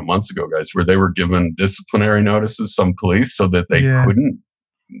talked about it months ago, guys, where they were given disciplinary notices, some police, so that they couldn't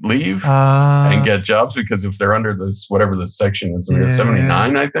leave and get jobs, because if they're under this, whatever this section is,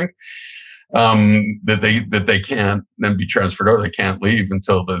 79, I think, that they can't then be transferred over. They can't leave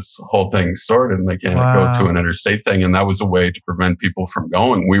until this whole thing's sorted, and they can't go to an interstate thing. And that was a way to prevent people from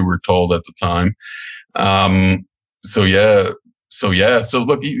going, we were told at the time. So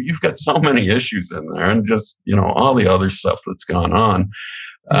look, you've got so many issues in there, and just, all the other stuff that's gone on.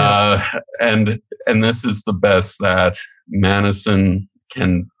 And this is the best that Manison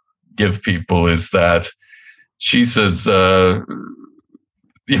can give people, is that she says, and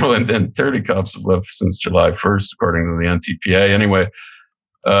 30 cops have left since July 1st, according to the NTPA. Anyway,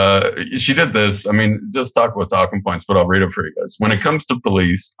 she did this. I mean, just talk about talking points, but I'll read it for you guys. When it comes to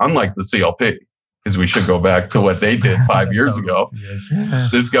police, unlike the CLP, because we should go back to what they did 5 years ago,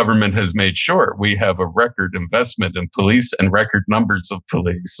 this government has made sure we have a record investment in police and record numbers of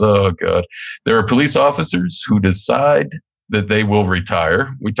police. Oh, God. There are police officers who decide that they will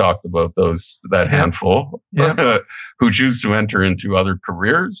retire. We talked about that handful, who choose to enter into other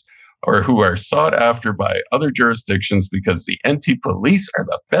careers, or who are sought after by other jurisdictions because the NT police are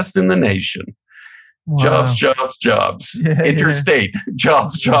the best in the nation. Wow. Jobs. Interstate.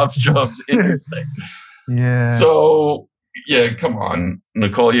 Jobs, interstate. Yeah. So, come on,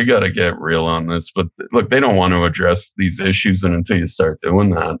 Nicole, you got to get real on this. But look, they don't want to address these issues, and until you start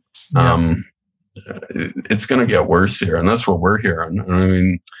doing that, it's going to get worse here. And that's what we're hearing. I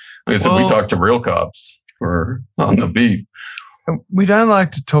mean, like I said, we talk to real cops who are on the beat. We don't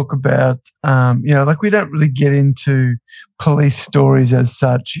like to talk about, we don't really get into police stories as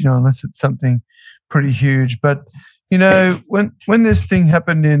such, unless it's something pretty huge. But, when this thing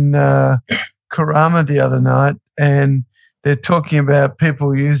happened in Karama the other night, and they're talking about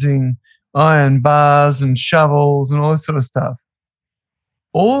people using iron bars and shovels and all this sort of stuff,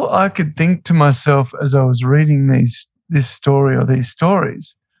 all I could think to myself as I was reading this story or these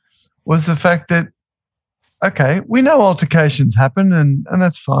stories was the fact that, okay, we know altercations happen, and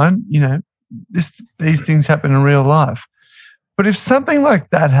that's fine. These things happen in real life. But if something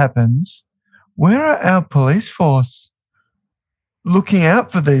like that happens, where are our police force looking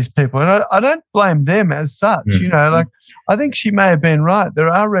out for these people? And I don't blame them as such. I think she may have been right. There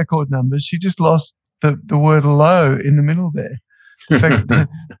are record numbers. She just lost the word low in the middle there. In fact, the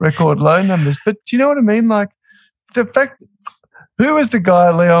record low numbers. But do you know what I mean? Like, the fact, who was the guy,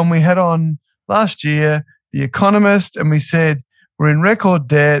 Leon, we had on last year, The Economist, and we said, we're in record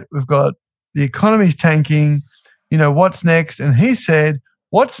debt. We've got the economy's tanking. What's next? And he said,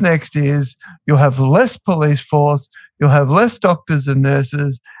 what's next is you'll have less police force, you'll have less doctors and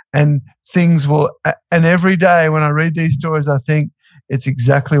nurses, and things will. And every day when I read these stories, I think it's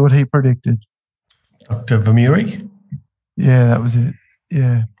exactly what he predicted. Dr. Vamuri? Yeah, that was it.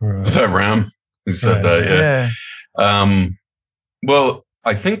 Yeah. Right. Was that Ram who said that? Yeah. Well,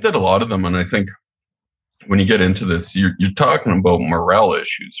 I think that a lot of them, and I think when you get into this, you're talking about morale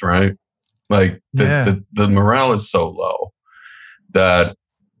issues, right? Like the morale is so low that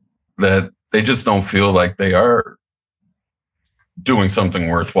they just don't feel like they are doing something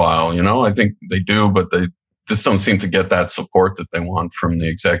worthwhile. I think they do, but they just don't seem to get that support that they want from the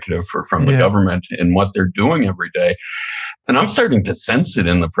executive or from the government in what they're doing every day. And I'm starting to sense it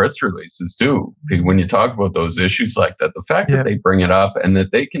in the press releases too. When you talk about those issues like that, the fact that they bring it up and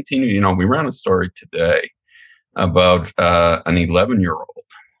that they continue, we ran a story today about an 11-year-old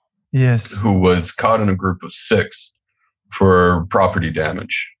who was caught in a group of 6 for property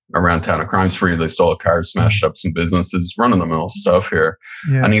damage around town. A crime spree. They stole a car, smashed up some businesses, run-of-the-mill stuff here.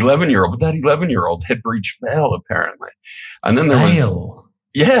 Yeah. An 11-year-old, but that 11-year-old had breached bail apparently. And then there was...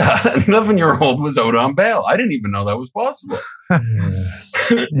 Yeah, an 11-year-old was out on bail. I didn't even know that was possible.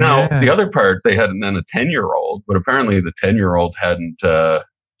 Now, the other part, they had then a 10-year-old, but apparently the 10-year-old hadn't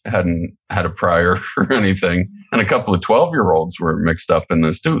had a prior or anything. And a couple of 12-year-olds were mixed up in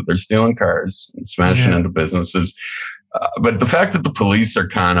this too. They're stealing cars and smashing into businesses. But the fact that the police are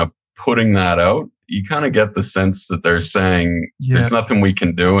kind of putting that out, you kind of get the sense that they're saying there's nothing we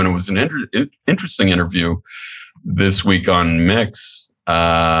can do. And it was an interesting interview this week on Mix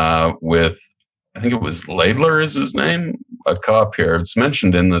with, I think it was Laidler is his name, a cop here. It's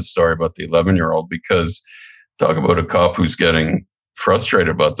mentioned in this story about the 11-year-old, because talk about a cop who's getting frustrated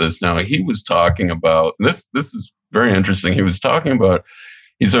about this. Now, he was talking about, this is very interesting. He was talking about,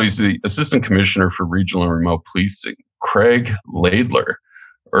 He's the Assistant Commissioner for Regional and Remote Policing. Craig Laidler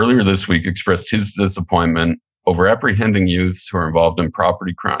earlier this week expressed his disappointment over apprehending youths who are involved in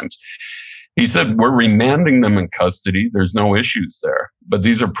property crimes. He said, we're remanding them in custody. There's no issues there. But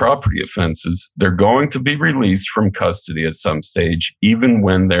these are property offenses. They're going to be released from custody at some stage, even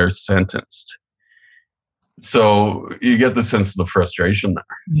when they're sentenced. So you get the sense of the frustration there.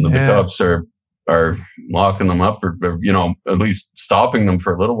 Yeah. The cops are locking them up or, at least stopping them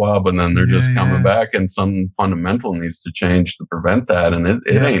for a little while, but then they're just coming back, and something fundamental needs to change to prevent that. And it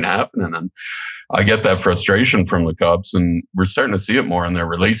ain't happening. And I get that frustration from the cops, and we're starting to see it more in their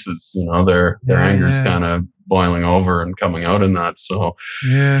releases. Their anger is kind of boiling over and coming out in that. So,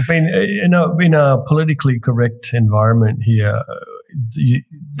 I mean, in a politically correct environment here,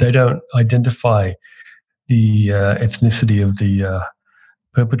 they don't identify the ethnicity of the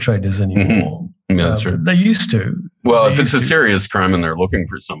perpetrators anymore. Mm-hmm. Yeah, that's right. They used to. Well, if it's a serious crime and they're looking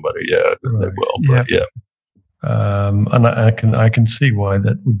for somebody, they will. But and I can see why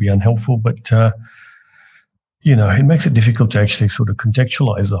that would be unhelpful, but it makes it difficult to actually sort of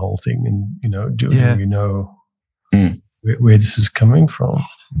contextualize the whole thing, and where this is coming from.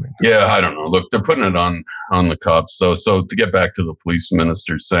 I don't know. Look, they're putting it on the cops, though. So to get back to the police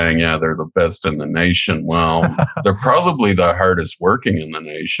minister saying, they're the best in the nation. Well, they're probably the hardest working in the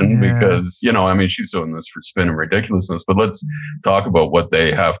nation because, she's doing this for spin and ridiculousness. But let's talk about what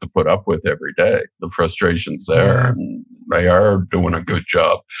they have to put up with every day. The frustration's there, and they are doing a good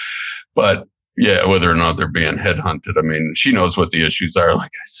job. But whether or not they're being headhunted. I mean, she knows what the issues are.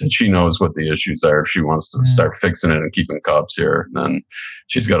 Like I said, she knows what the issues are. If she wants to start fixing it and keeping cops here, then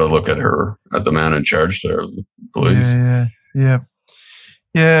she's got to look at the man in charge there, the police.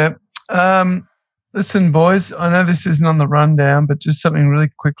 Listen, boys, I know this isn't on the rundown, but just something really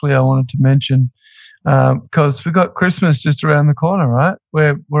quickly I wanted to mention, because we've got Christmas just around the corner, right?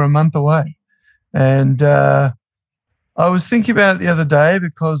 We're a month away. And I was thinking about it the other day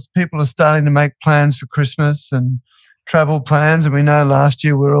because people are starting to make plans for Christmas and travel plans. And we know last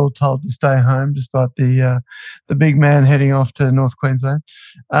year we were all told to stay home despite the big man heading off to North Queensland.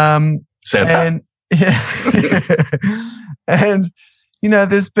 Santa. And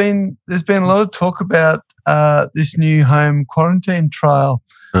there's been a lot of talk about this new home quarantine trial,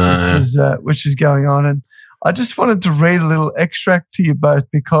 which is going on. And I just wanted to read a little extract to you both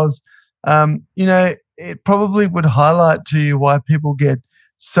because, it probably would highlight to you why people get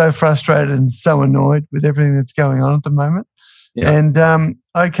so frustrated and so annoyed with everything that's going on at the moment. Yeah. And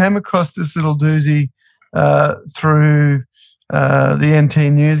I came across this little doozy through the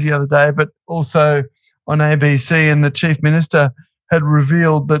NT News the other day, but also on ABC, and the Chief Minister had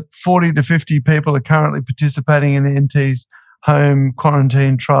revealed that 40 to 50 people are currently participating in the NT's home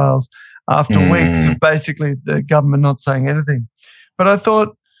quarantine trials after weeks of basically the government not saying anything. But I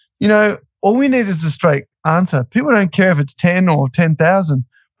thought, all we need is a straight answer. People don't care if it's 10 or 10,000,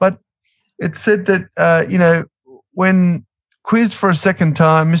 but it said that, when quizzed for a second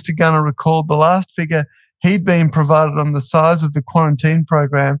time, Mr. Gunner recalled the last figure he'd been provided on the size of the quarantine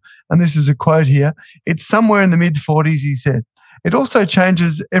program, and this is a quote here, it's somewhere in the mid-40s, he said. It also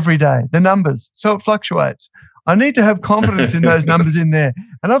changes every day, the numbers, so it fluctuates. I need to have confidence in those numbers in there,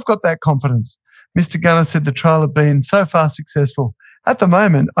 and I've got that confidence. Mr. Gunner said the trial had been so far successful. At the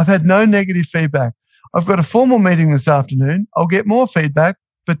moment, I've had no negative feedback. I've got a formal meeting this afternoon. I'll get more feedback,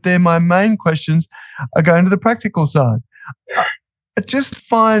 but my main questions are going to the practical side. I just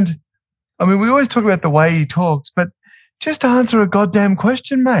find, we always talk about the way he talks, but just answer a goddamn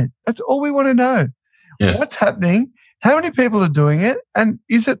question, mate. That's all we want to know. Yeah. What's happening? How many people are doing it? And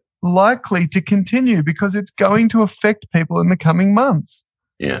is it likely to continue? Because it's going to affect people in the coming months.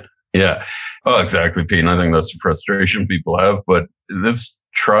 Yeah. Yeah. Well, exactly, Pete. And I think that's the frustration people have. But this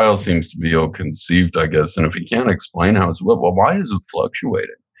trial seems to be ill-conceived, I guess. And if you can't explain how it's, well, why is it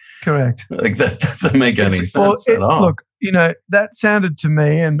fluctuating? Correct. Like that doesn't make any sense at all. Look, that sounded to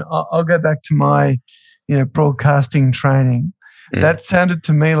me, and I'll go back to my, broadcasting training. Yeah. That sounded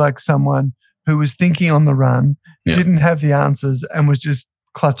to me like someone who was thinking on the run, didn't have the answers, and was just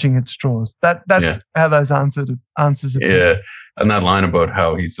clutching at straws. That's how those answers appear. Yeah. And that line about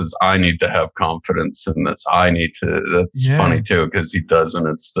how he says, I need to have confidence in this. That's funny too, because he doesn't.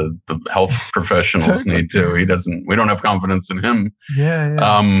 It's the health professionals need to. He doesn't, we don't have confidence in him. Yeah.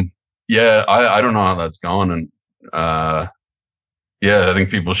 I don't know how that's going. And I think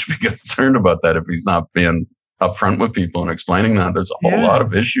people should be concerned about that if he's not being upfront with people and explaining that. There's a whole lot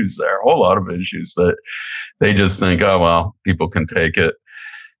of issues there, a whole lot of issues that they just think, oh, well, people can take it.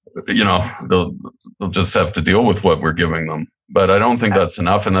 They'll just have to deal with what we're giving them. But I don't think that's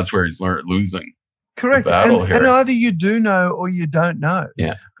enough, and that's where he's losing. Correct. battle here. And either you do know or you don't know.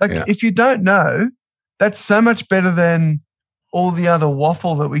 Yeah. Like if you don't know, that's so much better than all the other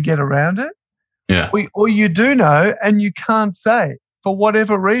waffle that we get around it. Yeah. Or you do know and you can't say for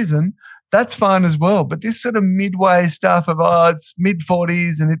whatever reason, that's fine as well. But this sort of midway stuff of, it's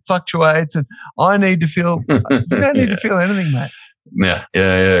mid-40s and it fluctuates and I need to feel, you don't need to feel anything, mate.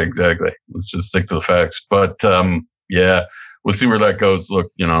 Yeah, exactly. Let's just stick to the facts. But we'll see where that goes.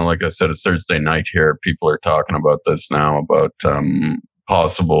 Look, like I said, it's Thursday night here. People are talking about this now, about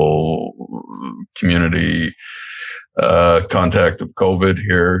possible community contact of COVID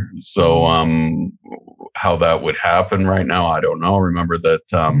here. So how that would happen right now, I don't know. Remember that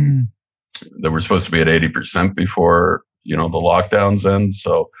they were supposed to be at 80% before, the lockdowns end.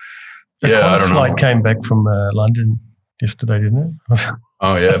 So, I don't know. Flight came back from London yesterday, didn't it?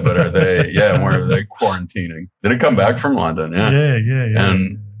 Oh, yeah, but are they, where are they quarantining? Did it come back from London? Yeah. Yeah.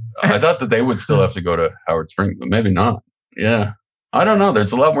 And I thought that they would still have to go to Howard Springs, but maybe not. Yeah. I don't know.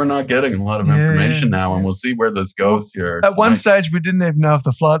 There's a lot we're not getting, a lot of information now, and we'll see where this goes here. At one stage, we didn't even know if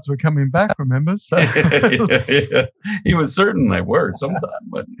the flights were coming back, remember? So. He was certain they were sometime,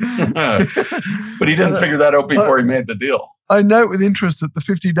 but he didn't figure that out before he made the deal. I note with interest that the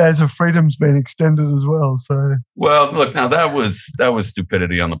 50 days of freedom's been extended as well. So, well, look, now that was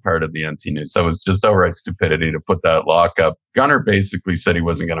stupidity on the part of the NT News. That was just outright stupidity to put that lock up. Gunner basically said he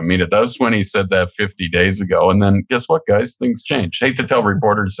wasn't going to meet it. That was when he said that 50 days ago. And then guess what, guys? Things change. Hate to tell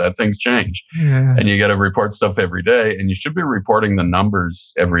reporters that things change. Yeah. And you got to report stuff every day. And you should be reporting the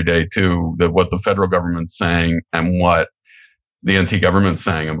numbers every day too, what the federal government's saying and what the NT government's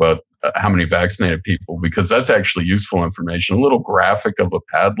saying about how many vaccinated people, because that's actually useful information. A little graphic of a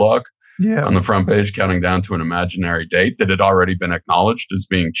padlock on the front page counting down to an imaginary date that had already been acknowledged as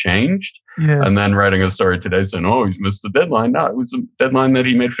being changed. Yes. And then writing a story today saying, he's missed the deadline. No, it was a deadline that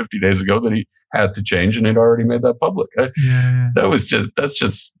he made 50 days ago that he had to change, and he'd already made that public. That's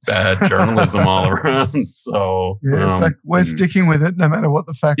just bad journalism all around. So it's like we're sticking with it no matter what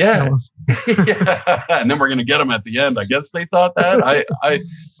the facts tell us. And then we're going to get them at the end. I guess they thought that. But I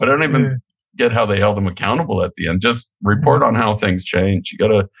don't even get how they held them accountable at the end. Just report on how things change. You got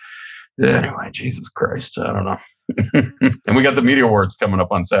to. Anyway, Jesus Christ, I don't know. And we got the media awards coming up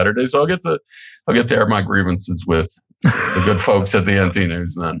on Saturday, so I'll get to air my grievances with the good folks at the NT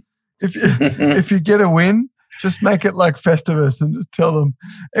News then. If you get a win, just make it like Festivus and just tell them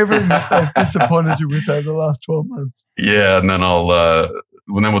everything that they've disappointed you with over the last 12 months. Yeah, and then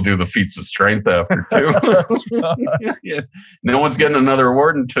we'll do the feats of strength after too. That's right. No one's getting another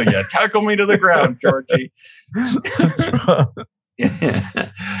award until you tackle me to the ground, Georgie. That's right.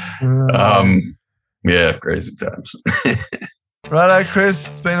 Crazy times. Righto, Chris.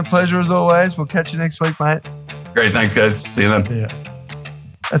 It's been a pleasure as always. We'll catch you next week, mate. Great. Thanks, guys. See you then. Yeah.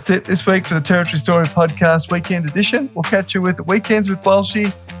 That's it this week for the Territory Story Podcast Weekend Edition. We'll catch you with Weekends with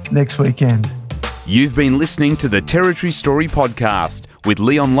Walshy next weekend. You've been listening to the Territory Story Podcast with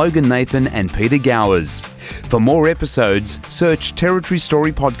Leon Logan Nathan and Peter Gowers. For more episodes, search Territory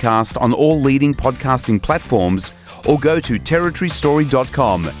Story Podcast on all leading podcasting platforms or go to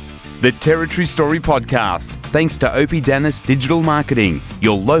territorystory.com. The Territory Story Podcast, thanks to Opie Dennis Digital Marketing,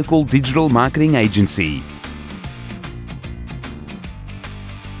 your local digital marketing agency.